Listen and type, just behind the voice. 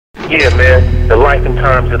Yeah, man, the life and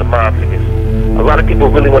times of the mob figures. A lot of people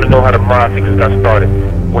really want to know how the mob figures got started.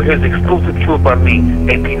 Well, here's the exclusive truth by me,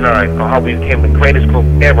 AP.9, on how we became the greatest group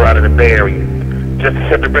ever out of the Bay Area. Just to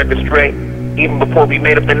set the record straight, even before we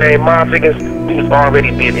made up the name Mob Figures, we was already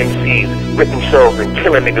being MCs, ripping shows and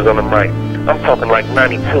killing niggas on the mic. I'm talking like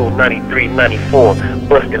 92, 93, 94,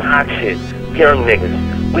 busting hot shit, young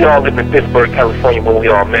niggas. We all lived in Pittsburgh, California when we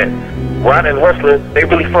all met. Rod and Hustler, they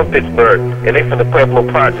really from Pittsburgh, and they from the Pueblo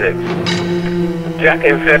Projects. Jack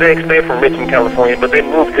and FedEx, they're from Richmond, California, but they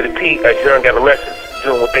moved to the P as young adolescents,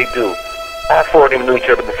 doing what they do. All four of them knew each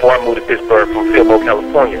other before I moved to Pittsburgh from Fillmore,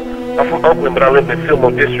 California. I'm from Oakland, but I lived in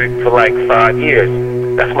Fillmore District for like 5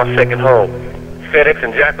 years. That's my second home. FedEx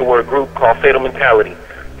and Jack were a group called Fatal Mentality.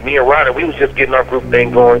 Me and Ryder, we was just getting our group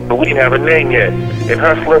thing going, but we didn't have a name yet. And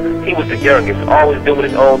Hustler, he was the youngest, always doing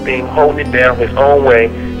his own thing, holding it down his own way,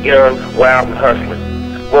 young, wild, and hustling.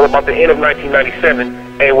 Well, about the end of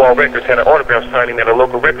 1997, AWOL Records had an autograph signing at a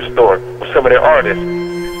local record store with some of their artists.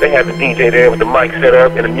 They had the DJ there with the mic set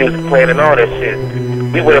up and the music playing and all that shit.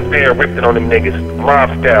 We went up there and ripped it on them niggas, mob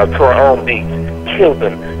style, to our own beats, killed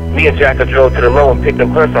them. Me and Jacka drove to the low and picked up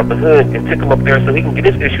Huss off the hood and took him up there so he can get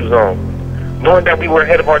his issues on. Knowing that we were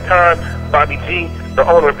ahead of our time, Bobby G, the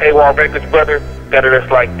owner of AWOL Records' brother, got at us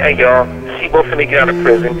like, hey y'all, Shebo finna get out of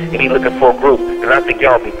prison and he looking for a group, and I think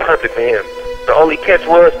y'all be perfect for him. The only catch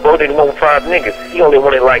was, bro didn't want 5 niggas, he only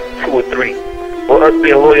wanted like 2 or 3. Well, us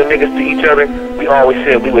being loyal niggas to each other, we always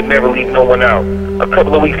said we would never leave no one out. A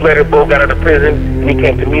couple of weeks later, Bo got out of prison, and he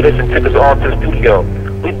came to meet us and took us all to the studio.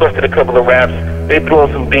 We busted a couple of raps, they threw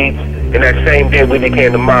on some beats, and that same day we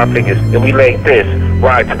became the Mob Figures, and we laid this,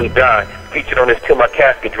 Ride Till We Die, featured on this Till My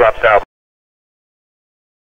Casket Drops album.